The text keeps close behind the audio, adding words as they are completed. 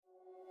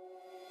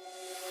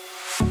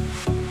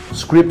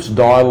Scripts,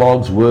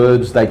 dialogues,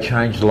 words, they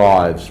change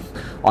lives.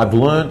 I've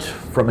learnt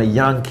from a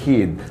young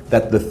kid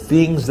that the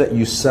things that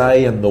you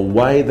say and the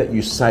way that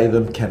you say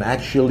them can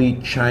actually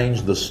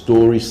change the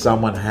story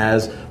someone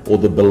has or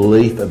the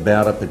belief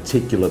about a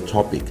particular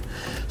topic.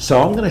 So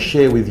I'm going to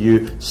share with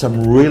you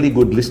some really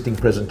good listing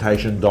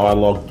presentation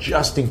dialogue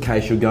just in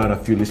case you're going to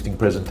a few listing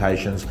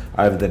presentations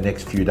over the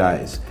next few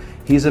days.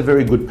 Here's a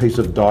very good piece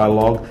of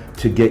dialogue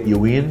to get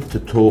you in to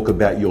talk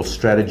about your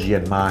strategy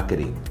and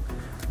marketing.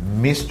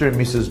 Mr. and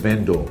Mrs.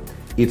 Vendor,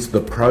 it's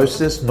the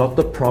process, not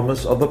the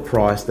promise of a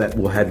price that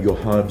will have your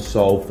home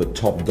sold for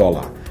top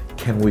dollar.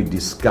 Can we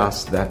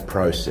discuss that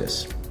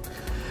process?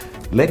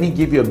 Let me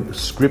give you a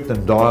script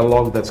and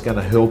dialogue that's going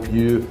to help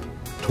you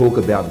talk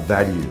about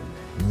value.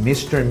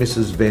 Mr. and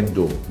Mrs.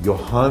 Vendor, your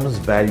home's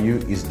value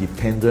is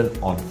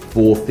dependent on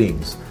 4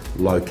 things: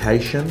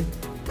 location,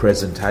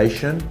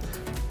 presentation,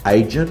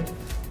 agent,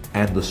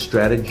 and the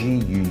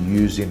strategy you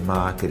use in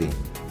marketing.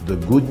 The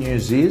good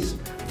news is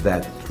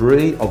that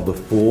 3 of the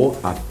 4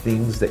 are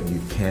things that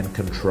you can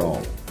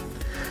control.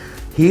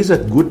 Here's a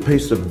good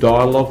piece of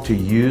dialogue to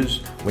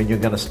use when you're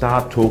going to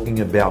start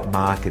talking about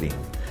marketing.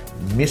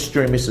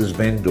 Mr. and Mrs.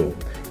 Vendor,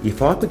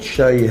 if I could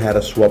show you how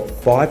to swap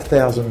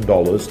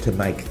 $5,000 to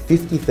make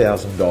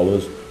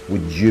 $50,000,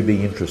 would you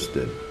be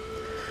interested?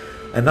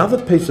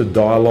 Another piece of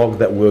dialogue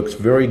that works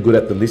very good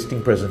at the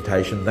listing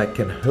presentation that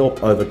can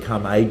help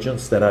overcome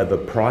agents that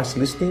overprice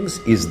listings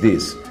is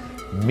this.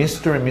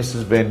 Mr. and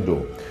Mrs.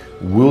 Vendor,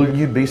 will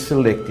you be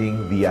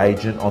selecting the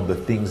agent on the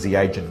things the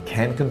agent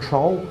can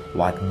control,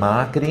 like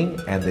marketing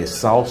and their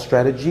sales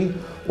strategy,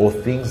 or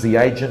things the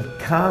agent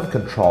can't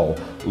control,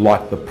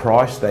 like the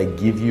price they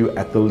give you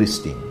at the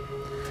listing?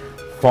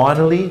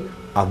 Finally,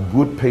 a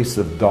good piece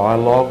of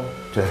dialogue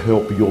to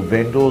help your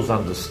vendors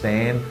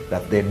understand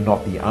that they're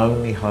not the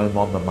only home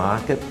on the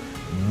market.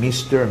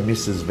 Mr. and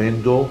Mrs.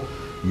 Vendor,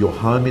 your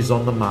home is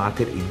on the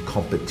market in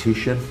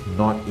competition,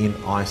 not in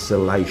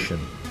isolation.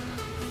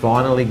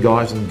 Finally,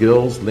 guys and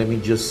girls, let me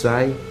just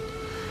say,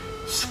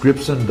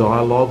 scripts and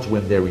dialogues,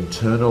 when they're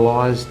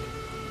internalized,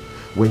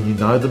 when you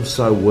know them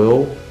so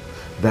well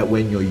that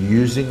when you're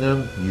using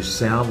them, you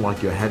sound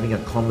like you're having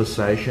a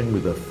conversation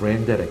with a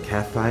friend at a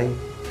cafe,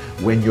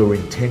 when your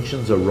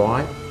intentions are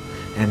right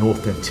and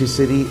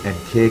authenticity and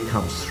care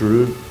comes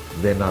through,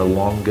 they're no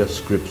longer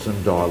scripts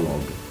and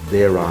dialogue.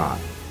 They're art.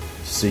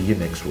 See you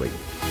next week.